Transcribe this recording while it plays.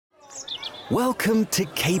Welcome to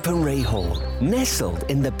Capernwray Hall, nestled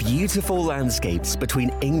in the beautiful landscapes between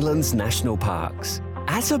England's national parks.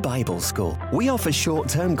 At a Bible school, we offer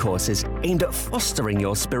short-term courses aimed at fostering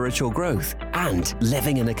your spiritual growth and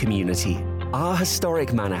living in a community. Our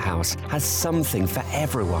historic manor house has something for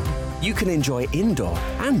everyone. You can enjoy indoor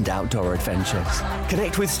and outdoor adventures,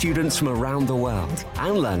 connect with students from around the world,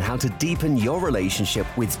 and learn how to deepen your relationship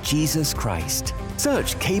with Jesus Christ.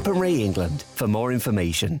 Search Capernwray England for more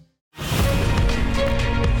information.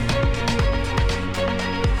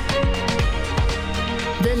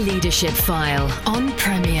 The Leadership File on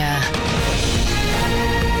Premier.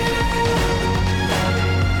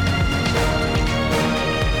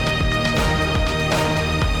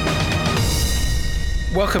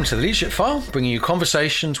 Welcome to the Leadership File, bringing you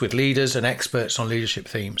conversations with leaders and experts on leadership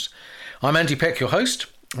themes. I'm Andy Peck, your host,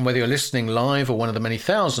 and whether you're listening live or one of the many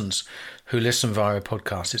thousands who listen via a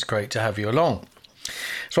podcast, it's great to have you along.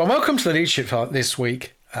 So I welcome to the Leadership File this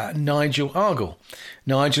week Nigel Argall.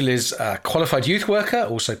 Nigel is a qualified youth worker,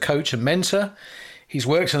 also coach and mentor. He's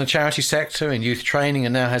worked in the charity sector in youth training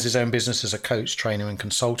and now has his own business as a coach, trainer and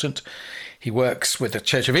consultant. He works with the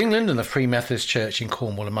Church of England and the Free Methodist Church in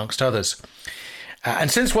Cornwall, amongst others. And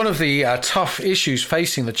since one of the tough issues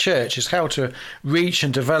facing the church is how to reach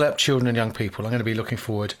and develop children and young people, I'm going to be looking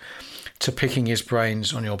forward to picking his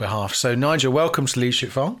brains on your behalf. So Nigel, welcome to the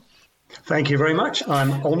Leadership File. Thank you very much.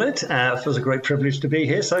 I'm honoured. It feels a great privilege to be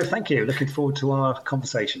here. So thank you. Looking forward to our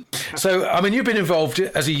conversation. So, I mean, you've been involved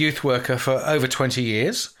as a youth worker for over 20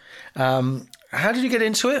 years. How did you get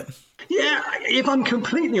into it? Yeah, if I'm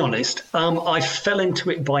completely honest, I fell into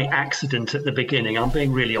it by accident at the beginning. I'm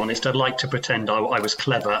being really honest. I'd like to pretend I was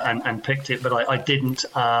clever and picked it, but I didn't.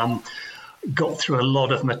 Got through a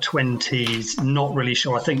lot of my 20s, not really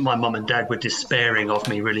sure. I think my mum and dad were despairing of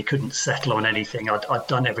me, really couldn't settle on anything. I'd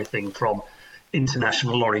done everything from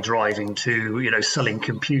international lorry driving to, selling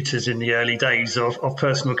computers in the early days of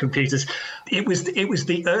personal computers. It was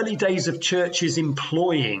the early days of churches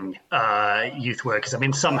employing youth workers. I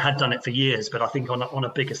mean, some had done it for years, but I think on a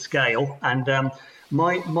bigger scale. And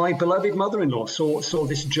my beloved mother-in-law saw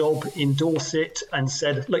this job in Dorset and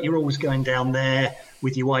said, look, you're always going down there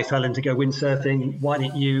with your wife, Ellen, to go windsurfing. Why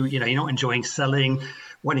don't you're not enjoying selling.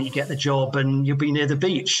 Why don't you get the job and you'll be near the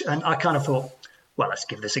beach? And I kind of thought, well, let's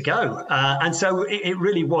give this a go. And so it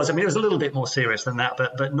really was. I mean, it was a little bit more serious than that,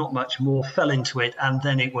 but not much more. Fell into it. And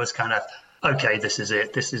then it was kind of, okay, this is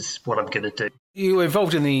it. This is what I'm going to do. You were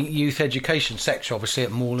involved in the youth education sector, obviously, at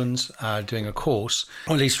Moorlands, doing a course,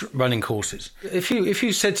 or at least running courses. If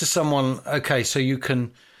you said to someone, okay, so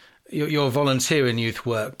you're a volunteer in youth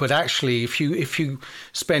work, but actually if you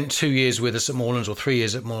spent 2 years with us at Moorlands or 3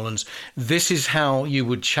 years at Moorlands, this is how you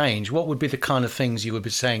would change. What would be the kind of things you would be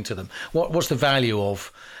saying to them? What's the value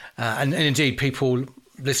of, and indeed people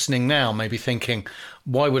listening now may be thinking,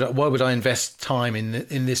 why would I invest time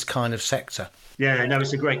in this kind of sector? Yeah, no,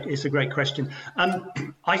 it's a great question.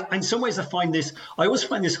 In some ways, I always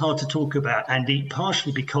find this hard to talk about, Andy,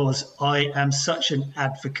 partially because I am such an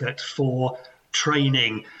advocate for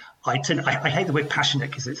training. I hate the word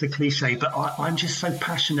passionate because it's a cliche, but I'm just so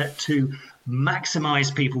passionate to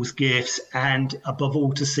maximize people's gifts and above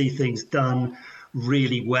all to see things done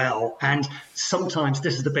really well. And sometimes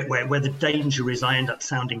this is the bit where the danger is I end up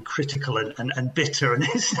sounding critical and bitter, and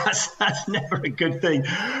that's never a good thing.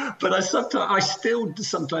 But I still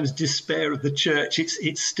sometimes despair of the church.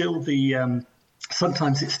 It's still the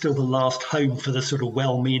sometimes it's still the last home for the sort of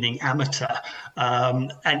well-meaning amateur.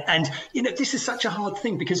 And this is such a hard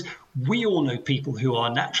thing because we all know people who are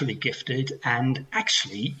naturally gifted, and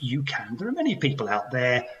actually there are many people out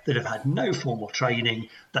there that have had no formal training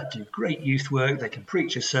that do great youth work. They can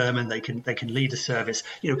preach a sermon, they can lead a service.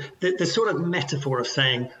 The sort of metaphor of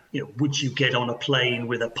saying, would you get on a plane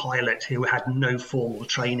with a pilot who had no formal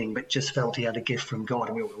training but just felt he had a gift from God?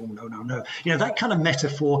 And we were, oh, no. That kind of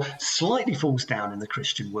metaphor slightly falls down in the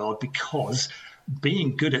Christian world because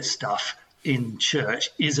being good at stuff in church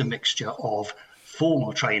is a mixture of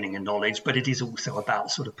formal training and knowledge, but it is also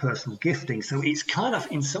about sort of personal gifting. So it's kind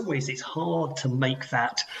of, in some ways, it's hard to make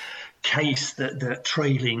that case that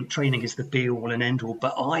training is the be all and end all,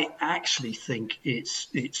 but I actually think it's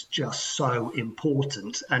just so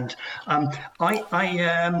important. And I'm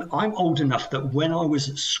old enough that when I was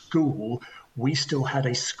at school, we still had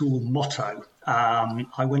a school motto.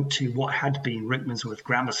 I went to what had been Rickmansworth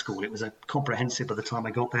Grammar School. It was a comprehensive by the time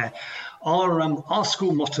I got there. Our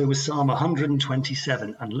school motto was Psalm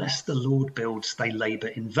 127, unless the Lord builds, they labour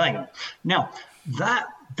in vain. Now,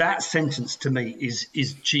 that sentence to me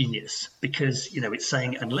is genius because, it's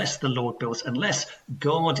saying unless the Lord builds, unless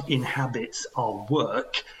God inhabits our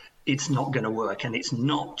work, it's not going to work. And it's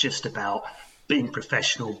not just about being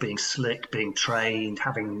professional, being slick, being trained,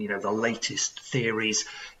 having, the latest theories.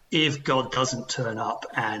 If God doesn't turn up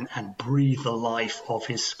and breathe the life of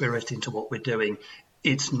his Spirit into what we're doing,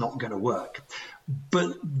 it's not going to work.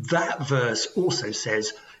 But that verse also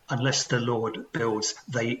says, unless the Lord builds,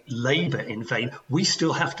 they labor in vain. We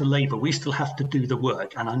still have to labor. We still have to do the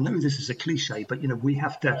work. And I know this is a cliche, but we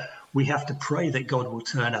have to pray that God will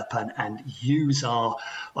turn up and use our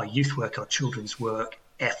youth work, our children's work,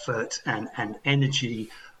 effort and energy.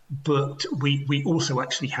 But we also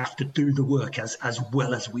actually have to do the work as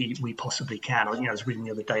well as we possibly can. I was reading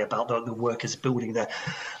the other day about the workers building the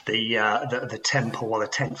temple, or the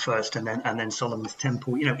tent first, and then Solomon's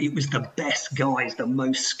temple. It was the best guys, the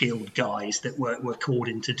most skilled guys that were called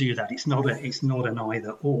in to do that. It's not an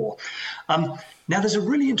either or. Now there's a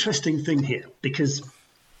really interesting thing here, because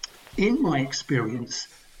in my experience,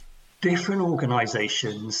 different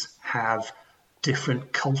organisations have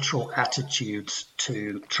different cultural attitudes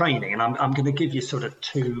to training. And I'm going to give you sort of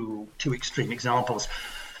two extreme examples.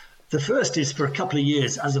 The first is, for a couple of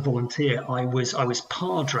years as a volunteer, I was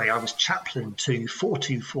padre, I was chaplain to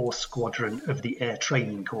 424 Squadron of the Air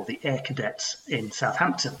Training Corps, the Air Cadets in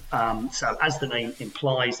Southampton. So as the name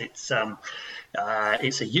implies, it's a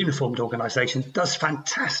uniformed organisation, does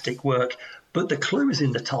fantastic work. But the clue is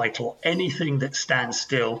in the title: anything that stands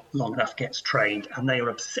still long enough gets trained, and they are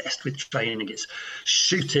obsessed with training. It's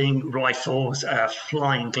shooting rifles,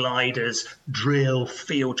 flying gliders, drill,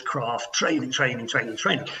 field craft, training.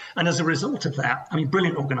 And as a result of that,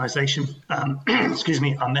 brilliant organisation.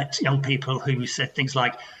 I met young people who said things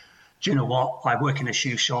like, do you know what? I work in a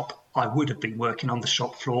shoe shop. I would have been working on the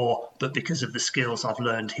shop floor, but because of the skills I've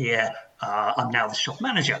learned here, I'm now the shop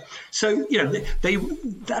manager. So,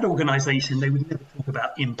 that organisation, they would never talk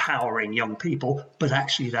about empowering young people, but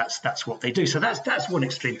actually that's what they do. So that's one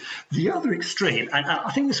extreme. The other extreme, and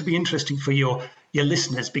I think this will be interesting for your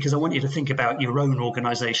listeners, because I want you to think about your own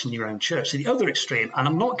organisation, your own church. So the other extreme, and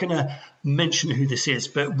I'm not going to mention who this is,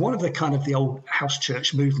 but one of the old house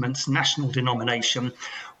church movements, national denomination.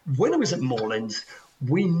 When I was at Moorlands,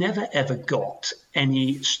 we never ever got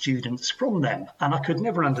any students from them. And I could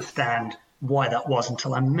never understand why that was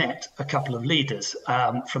until I met a couple of leaders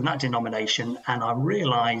from that denomination. And I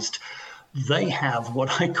realized they have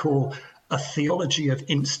what I call a theology of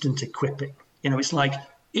instant equipping. It's like,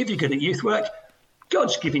 if you're good at youth work,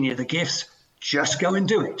 God's giving you the gifts, just go and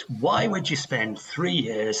do it. Why would you spend 3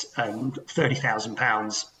 years and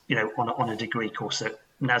 £30,000, on a degree course at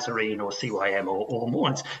Nazarene or CYM or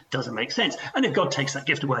Moorlands? Doesn't make sense. And if God takes that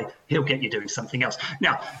gift away, he'll get you doing something else.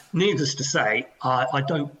 Now, needless to say, I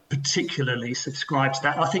don't particularly subscribe to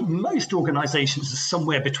that. I think most organisations are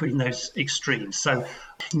somewhere between those extremes. So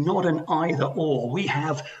not an either or. We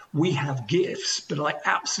have gifts, but I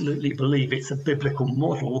absolutely believe it's a biblical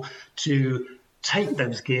model to take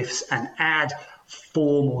those gifts and add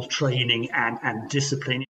formal training and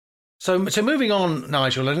discipline. So moving on,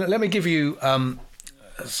 Nigel, let me give you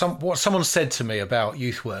what someone said to me about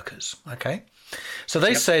youth workers. Okay, so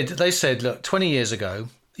they said, look, 20 years ago,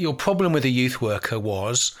 your problem with a youth worker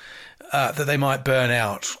was that they might burn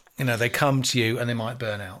out. They come to you and they might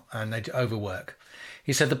burn out and they overwork.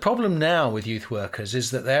 He said the problem now with youth workers is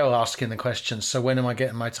that they're asking the question, so when am I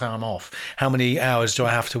getting my time off? How many hours do I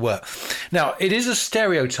have to work? Now, it is a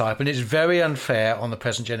stereotype and it's very unfair on the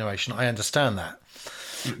present generation. I understand that.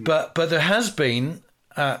 Mm-hmm. But there has been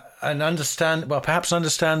perhaps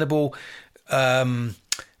understandable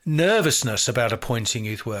nervousness about appointing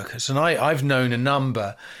youth workers. And I've known a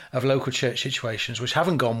number of local church situations which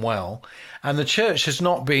haven't gone well, and the church has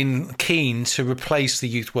not been keen to replace the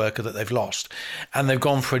youth worker that they've lost, and they've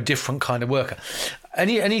gone for a different kind of worker.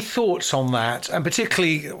 Any thoughts on that? And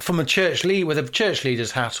particularly from a church with a church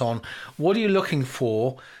leader's hat on, what are you looking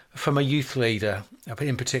for from a youth leader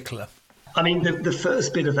in particular? The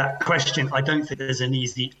first bit of that question, I don't think there's an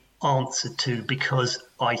easy answer to, because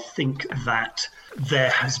I think that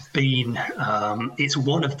there has been, it's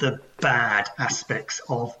one of the bad aspects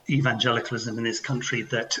of evangelicalism in this country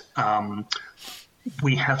that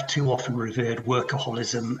we have too often revered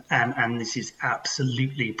workaholism, and this is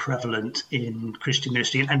absolutely prevalent in Christian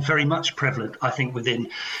ministry, and very much prevalent, I think, within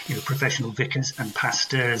professional vicars and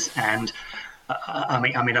pastors. And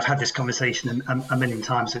I've had this conversation a million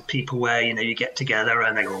times with people where, you get together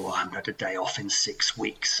and they go, I haven't had a day off in 6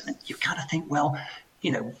 weeks. And you kind of think, well,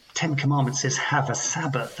 Ten Commandments says have a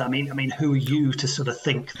Sabbath. I mean, who are you to sort of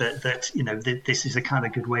think that this is a kind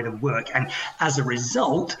of good way to work? And as a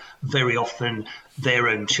result, very often their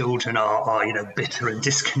own children are bitter and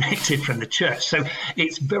disconnected from the church. So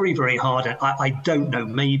it's very, very hard. I don't know.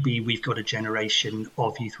 Maybe we've got a generation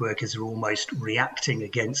of youth workers who are almost reacting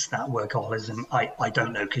against that workaholism. I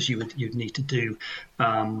don't know, because you'd need to do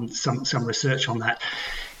some research on that.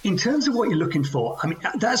 In terms of what you're looking for, I mean,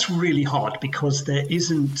 that's really hard, because there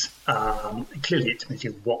isn't clearly, it depends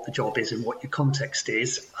on what the job is and what your context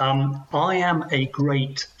is. I am a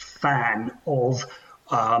great fan of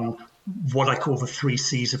what I call the 3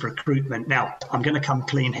 C's of recruitment. Now, I'm going to come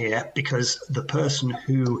clean here, because the person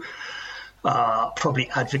who probably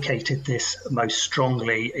advocated this most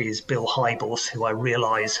strongly is Bill Hybels, who I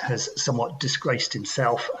realise has somewhat disgraced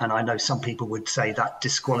himself. And I know some people would say that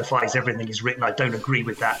disqualifies everything he's written. I don't agree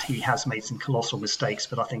with that. He has made some colossal mistakes,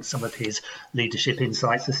 but I think some of his leadership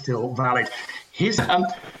insights are still valid.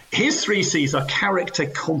 His 3 C's are character,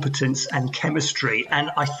 competence, and chemistry. And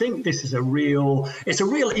I think this is a real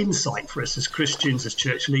insight for us as Christians, as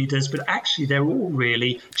church leaders, but actually they're all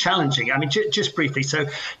really challenging. I mean, just briefly, so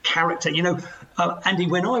character, Andy,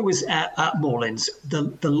 when I was at Moorlands,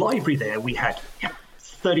 the library there, we had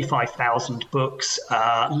 35,000 books,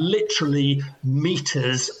 literally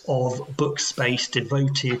meters of book space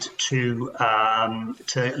devoted to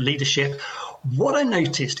leadership. What I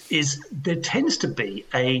noticed is there tends to be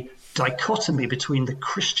a dichotomy between the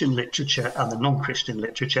Christian literature and the non-Christian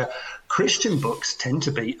literature. Christian books tend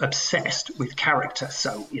to be obsessed with character.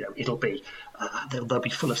 So, it'll be, they'll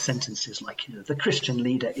be full of sentences like, the Christian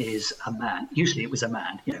leader is a man. Usually it was a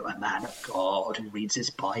man, a man of God who reads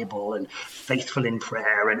his Bible and faithful in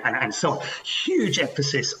prayer and so on. Huge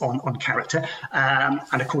emphasis on character.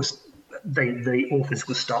 And of course, the authors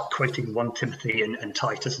will start quoting 1 Timothy and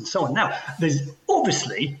Titus and so on. Now, there's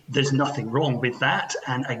nothing wrong with that.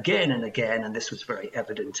 And again, and this was very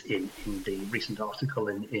evident in the recent article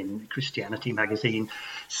in Christianity magazine,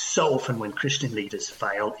 so often when Christian leaders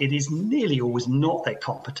fail, it is nearly always not their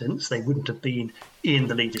competence. They wouldn't have been in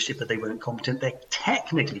the leadership, but they weren't competent. They're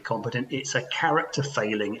technically competent. It's a character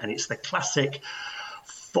failing, and it's the classic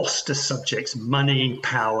foster subjects: money,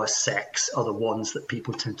 power, sex are the ones that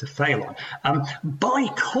people tend to fail on. By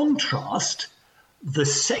contrast, the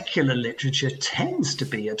secular literature tends to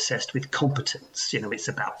be obsessed with competence. It's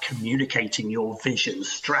about communicating your vision,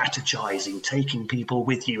 strategizing, taking people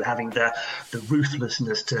with you, having the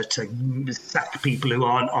ruthlessness to sack people who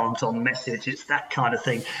aren't on message. It's that kind of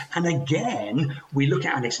thing. And again, we look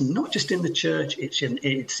at, and it's not just in the church, it's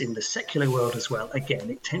in the secular world as well.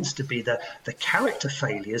 Again, it tends to be the character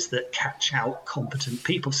failures that catch out competent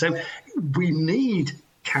people. So we need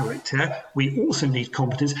character. We also need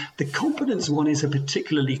competence. The competence one is a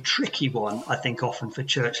particularly tricky one, I think, often for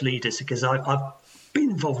church leaders, because I've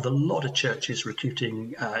been involved with a lot of churches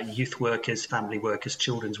recruiting youth workers, family workers,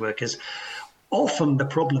 children's workers. Often the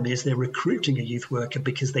problem is they're recruiting a youth worker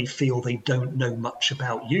because they feel they don't know much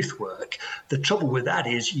about youth work. The trouble with that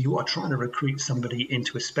is you are trying to recruit somebody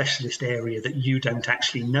into a specialist area that you don't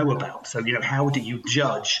actually know about. So, how do you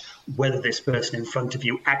judge whether this person in front of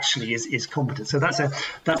you actually is competent? So that's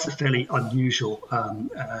a fairly unusual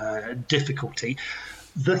difficulty.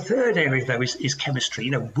 The third area, though, is chemistry.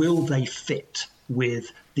 Will they fit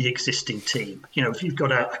with the existing team? If you've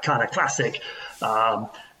got a kind of classic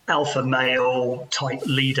alpha male type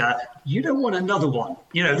leader, you don't want another one.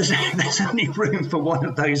 There's only room for one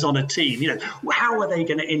of those on a team. How are they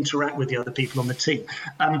going to interact with the other people on the team?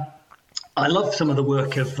 I love some of the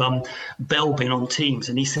work of Belbin on teams,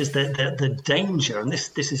 and he says that the danger, and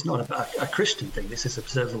this is not a Christian thing, this is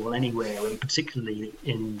observable anywhere, and particularly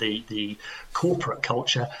in the corporate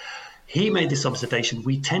culture. He made this observation: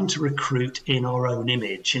 we tend to recruit in our own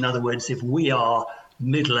image. In other words, if we are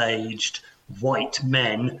middle-aged white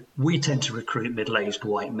men, we tend to recruit middle-aged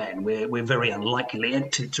white men. We're very unlikely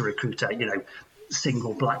to recruit a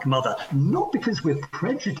single black mother, not because we're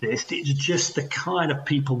prejudiced, it's just the kind of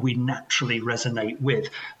people we naturally resonate with.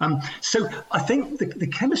 So I think the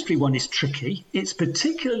chemistry one is tricky. It's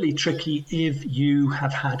particularly tricky if you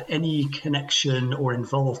have had any connection or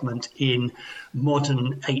involvement in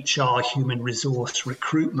modern HR, human resource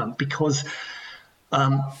recruitment, because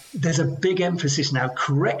there's a big emphasis now,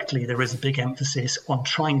 correctly, there is a big emphasis on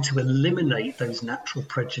trying to eliminate those natural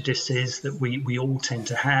prejudices that we all tend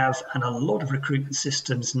to have. And a lot of recruitment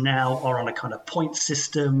systems now are on a kind of point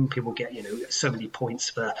system. People get, so many points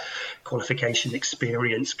for qualification,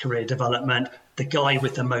 experience, career development. The guy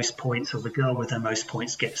with the most points or the girl with the most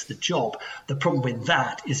points gets the job. The problem with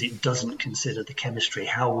that is it doesn't consider the chemistry.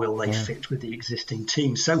 How will they fit with the existing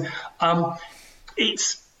team? So,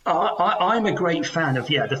 I'm a great fan of,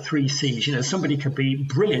 the three C's. Somebody could be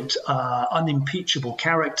brilliant, unimpeachable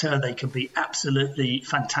character. They could be absolutely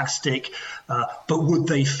fantastic. But would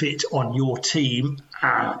they fit on your team?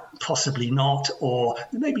 Possibly not. Or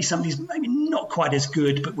maybe somebody's maybe not quite as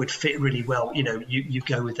good, but would fit really well. You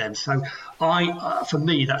go with them. So for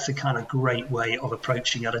me, that's a kind of great way of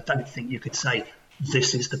approaching it. I don't think you could say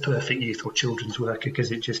this is the perfect youth or children's worker,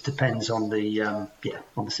 because it just depends on the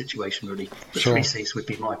on the situation, really. But sure. 3 C's would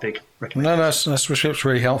be my big recommendation. No, that's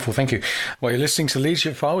really helpful. Thank you. Well, you're listening to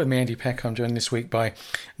Leadership File with me, Andy Peck. I'm joined this week by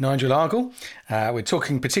Nigel Argall. We're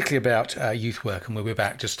talking particularly about youth work, and we'll be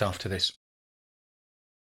back just after this.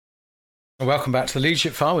 Welcome back to the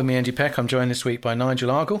Leadership File with me, Andy Peck. I'm joined this week by Nigel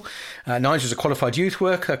Argall. Nigel's a qualified youth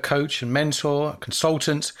worker, coach and mentor,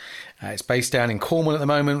 consultant. It's based down in Cornwall at the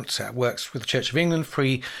moment. Works with the Church of England,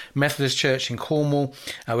 Free Methodist Church in Cornwall.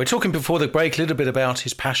 We're talking before the break a little bit about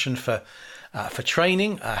his passion for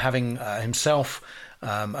training, having himself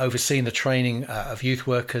overseen the training of youth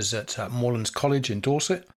workers at Moorlands College in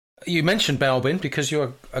Dorset. You mentioned Balbin because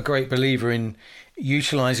you're a great believer in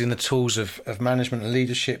utilising the tools of management and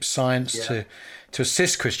leadership science to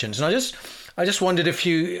assist Christians. And I just wondered if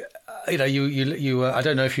you I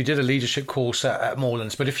don't know if you did a leadership course at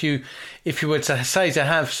Moorlands, but if you were to say to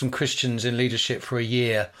have some Christians in leadership for a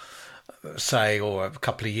year, say, or a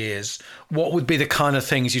couple of years, what would be the kind of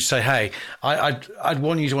things you say, hey, I'd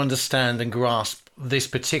want you to understand and grasp this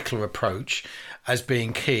particular approach as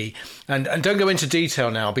being key, and don't go into detail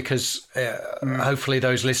now, because hopefully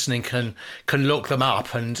those listening can look them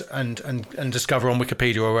up and discover on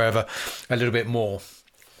Wikipedia or wherever a little bit more.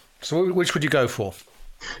 So which would you go for?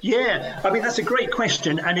 Yeah, I mean, that's a great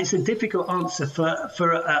question, and it's a difficult answer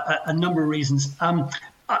for a number of reasons.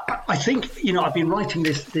 I think, I've been writing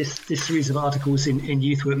this series of articles in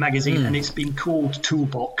Youthwork magazine, and it's been called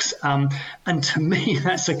Toolbox. And to me,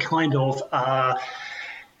 that's a kind of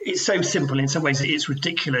it's so simple. In some ways, it's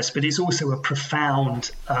ridiculous, but it's also a profound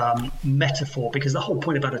metaphor, because the whole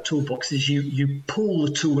point about a toolbox is you pull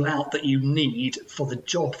the tool out that you need for the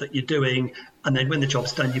job that you're doing, and then when the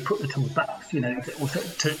job's done, you put the tool back.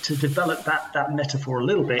 To develop that metaphor a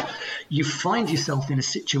little bit, you find yourself in a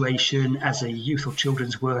situation as a youth or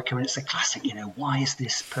children's worker, and it's a classic, why is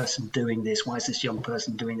this person doing this? Why is this young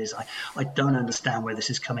person doing this? I don't understand where this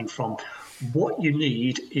is coming from. What you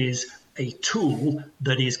need is a tool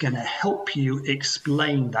that is going to help you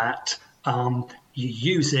explain that. You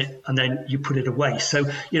use it and then you put it away.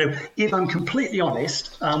 So, if I'm completely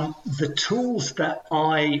honest, the tools that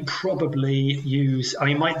I probably use, I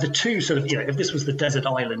mean, the two sort of, if this was the desert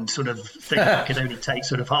island sort of thing, I could only take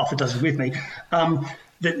sort of half a dozen with me.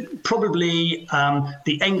 Probably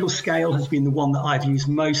the Argall scale has been the one that I've used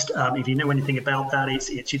most. If you know anything about that,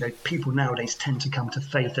 it's people nowadays tend to come to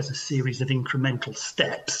faith as a series of incremental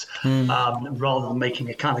steps rather than making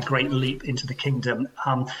a kind of great leap into the kingdom.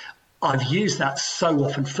 I've used that so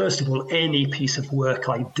often. First of all, any piece of work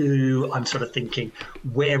I do, I'm sort of thinking,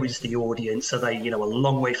 where is the audience? Are they, a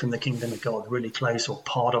long way from the kingdom of God, really close, or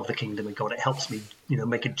part of the kingdom of God? It helps me,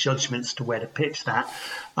 make a judgment as to where to pitch that.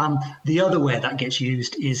 The other way that gets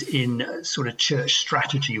used is in sort of church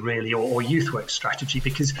strategy, really, or youth work strategy,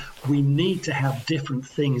 because we need to have different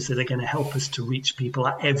things that are going to help us to reach people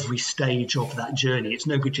at every stage of that journey. It's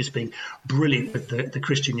no good just being brilliant with the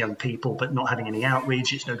Christian young people, but not having any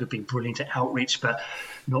outreach. It's no good being brilliant at outreach, but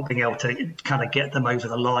not being able to kind of get them over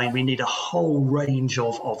the line. We need a whole range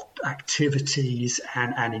of activities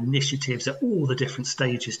and initiatives at all the different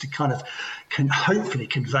stages to kind of can hopefully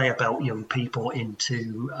convey about young people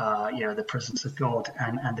into the presence of God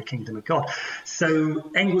and the kingdom of God. So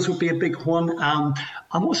Argall would be a big one. I'm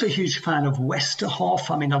also a huge fan of Westerhoff.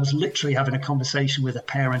 I mean, I was literally having a conversation with a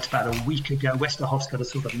parent about a week ago. Westerhoff's got a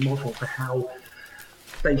sort of model for how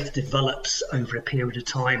faith develops over a period of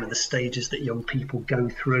time and the stages that young people go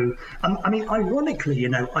through. I mean, ironically,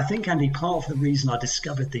 I think, Andy, part of the reason I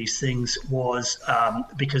discovered these things was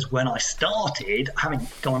because when I started, having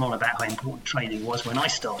gone on about how important training was, when I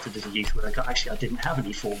started as a youth worker, actually I didn't have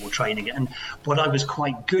any formal training. And what I was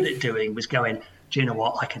quite good at doing was going, do you know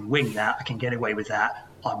what, I can wing that, I can get away with that.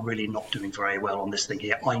 I'm really not doing very well on this thing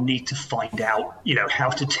here. I need to find out, how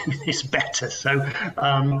to do this better. So,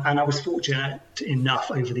 and I was fortunate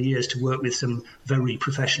enough over the years to work with some very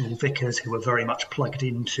professional vicars who were very much plugged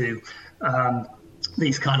into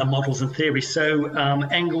these kind of models and theories. So,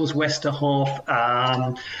 Argall,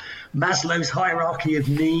 Westerhoff, Maslow's hierarchy of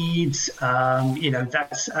needs.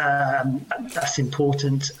 That's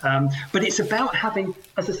important. But it's about having,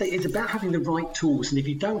 as I say, it's about having the right tools. And if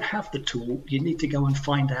you don't have the tool, you need to go and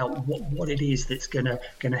find out what it is that's going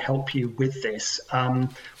to help you with this.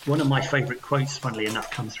 One of my favourite quotes, funnily enough,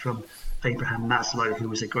 comes from Abraham Maslow, who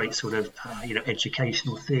was a great sort of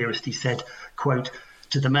educational theorist. He said, quote,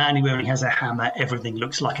 "To the man who only has a hammer, everything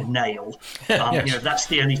looks like a nail." Yes. That's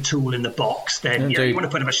the only tool in the box. Then you want to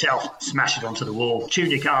put up a shelf, smash it onto the wall,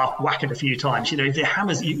 tune your car, whack it a few times. If the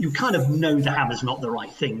hammer's, you kind of know the hammer's not the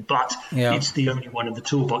right thing, but it's the only one in the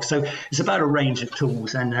toolbox. So it's about a range of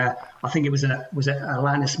tools. And I think it was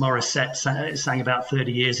Alanis Morissette sang about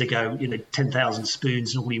 30 years ago, 10,000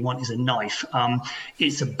 spoons and all you want is a knife.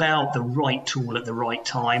 It's about the right tool at the right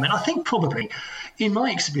time. And I think probably, in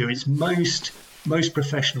my experience, most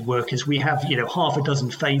professional workers, we have, half a dozen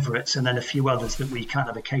favourites and then a few others that we kind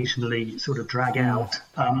of occasionally sort of drag out.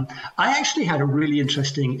 I actually had a really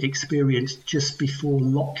interesting experience just before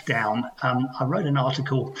lockdown. I wrote an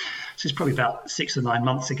article, this is probably about 6 or 9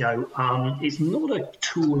 months ago. It's not a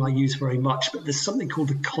tool I use very much, but there's something called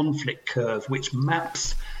the conflict curve, which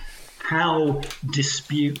maps how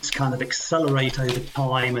disputes kind of accelerate over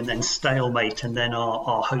time and then stalemate and then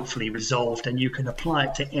are hopefully resolved. And you can apply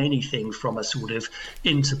it to anything from a sort of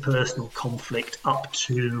interpersonal conflict up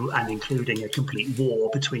to and including a complete war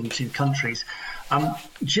between two countries.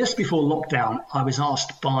 Just before lockdown, I was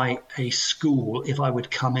asked by a school if I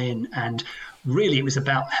would come in, and really it was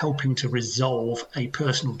about helping to resolve a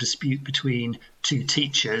personal dispute between two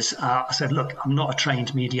teachers. I said, look, I'm not a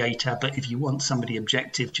trained mediator, but if you want somebody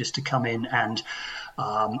objective just to come in and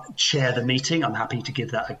chair the meeting, I'm happy to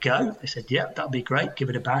give that a go. They said, yeah, that'd be great, give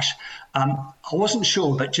it a bash. I wasn't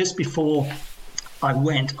sure, but just before I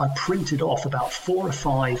went, I printed off about 4 or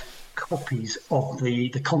 5 copies of the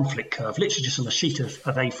conflict curve, literally just on a sheet of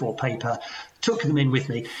A4 paper, took them in with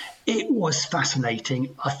me. It was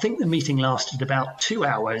fascinating. I think the meeting lasted about 2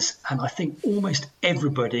 hours, and I think almost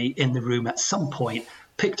everybody in the room at some point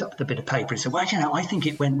picked up the bit of paper and said, well, I think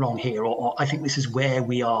it went wrong here, or I think this is where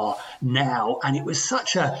we are now. And it was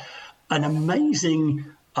such an amazing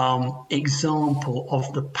example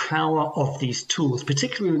of the power of these tools,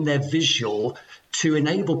 particularly when they're visual, to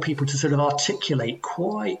enable people to sort of articulate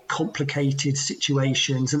quite complicated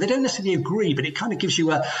situations. And they don't necessarily agree, but it kind of gives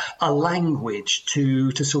you a language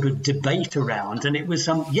to sort of debate around. And it was,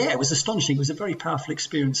 it was astonishing. It was a very powerful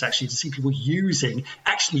experience, actually, to see people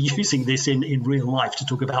actually using this in real life to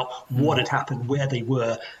talk about what had happened, where they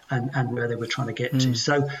were, and where they were trying to get to.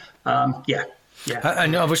 So, Yeah.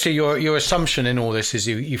 And obviously your assumption in all this is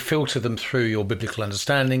you filter them through your biblical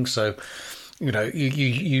understanding. So, you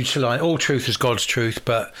utilize all truth as God's truth,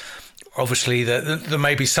 but obviously there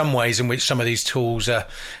may be some ways in which some of these tools are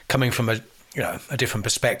coming from a different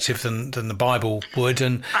perspective than the Bible would,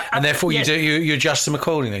 and therefore you adjust them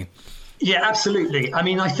accordingly. Yeah, absolutely. I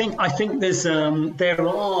mean, I think there's there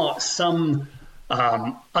are some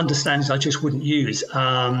understandings I just wouldn't use.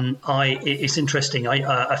 It's interesting.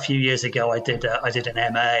 A few years ago, I did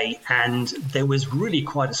an MA, and there was really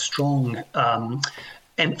quite a strong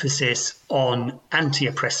emphasis on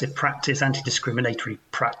anti-oppressive practice, anti-discriminatory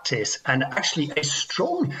practice, and actually a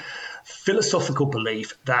strong philosophical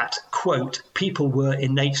belief that, quote, people were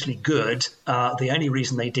innately good. The only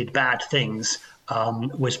reason they did bad things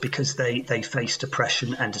was because they faced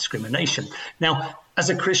oppression and discrimination. Now,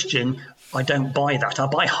 as a Christian, I don't buy that. I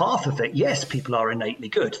buy half of it. Yes, people are innately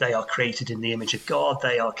good. They are created in the image of God.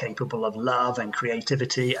 They are capable of love and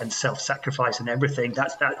creativity and self-sacrifice and everything.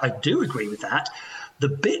 That I do agree with that. The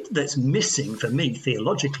bit that's missing for me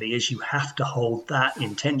theologically is you have to hold that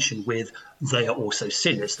intention with they are also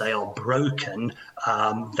sinners. They are broken.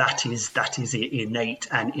 That is innate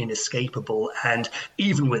and inescapable. And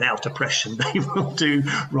even without oppression, they will do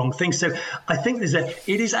wrong things. So I think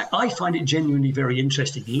I find it genuinely very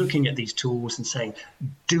interesting looking at these tools and saying,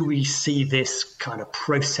 do we see this kind of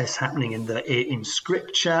process happening in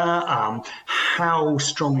Scripture? How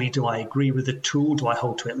strongly do I agree with the tool? Do I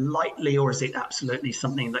hold to it lightly, or is it absolutely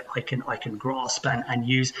something that I can grasp and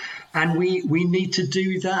use? And we need to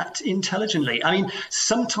do that intelligently. I mean,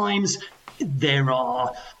 sometimes there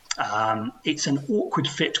are it's an awkward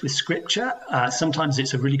fit with Scripture. Sometimes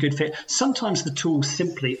it's a really good fit. Sometimes the tools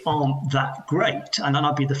simply aren't that great. And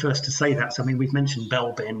I'd be the first to say that. So, I mean, we've mentioned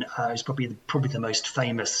Belbin, who's probably the most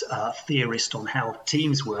famous theorist on how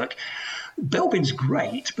teams work. Belbin's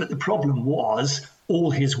great, but the problem was all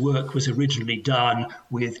his work was originally done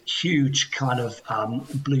with huge kind of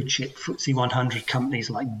blue chip FTSE 100 companies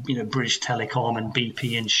like British Telecom and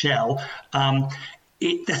BP and Shell.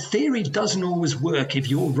 the theory doesn't always work if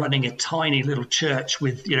you're running a tiny little church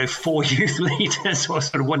with 4 youth leaders, or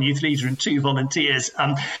sort of 1 youth leader and 2 volunteers.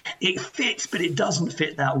 It fits, but it doesn't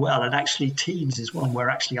fit that well. And actually, teams is one where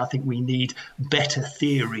actually I think we need better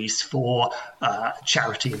theories for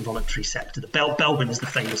charity and voluntary sector. The Belbin is the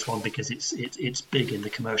famous one because it's big in the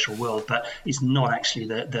commercial world, but it's not actually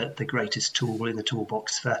the greatest tool in the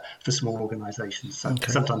toolbox for small organisations. So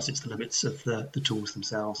sometimes it's the limits of the tools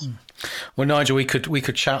themselves. Well, Nigel, we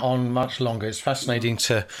could chat on much longer. It's fascinating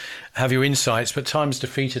to have your insights, but time's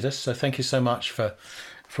defeated us. So thank you so much for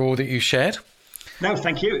all that you shared. No,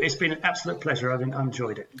 thank you. It's been an absolute pleasure. I've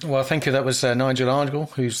enjoyed it. Well, thank you. That was Nigel Argall,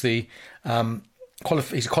 who's he's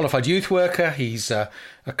a qualified youth worker. He's a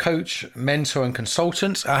coach, mentor and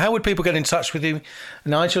consultant. How would people get in touch with you,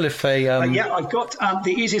 Nigel, if they... I've got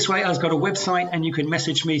the easiest way. I've got a website and you can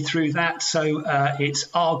message me through that. So it's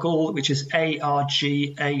Argall, which is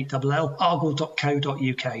ARGALL,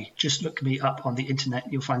 argall.co.uk. Just look me up on the internet.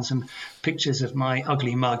 You'll find some pictures of my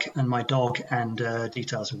ugly mug and my dog and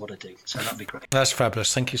details of what I do. So that'd be great. That's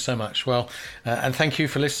fabulous. Thank you so much. Well, and thank you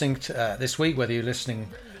for listening to, this week, whether you're listening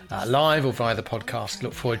live or via the podcast.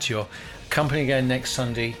 Look forward to your company again next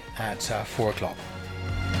Sunday at 4 o'clock.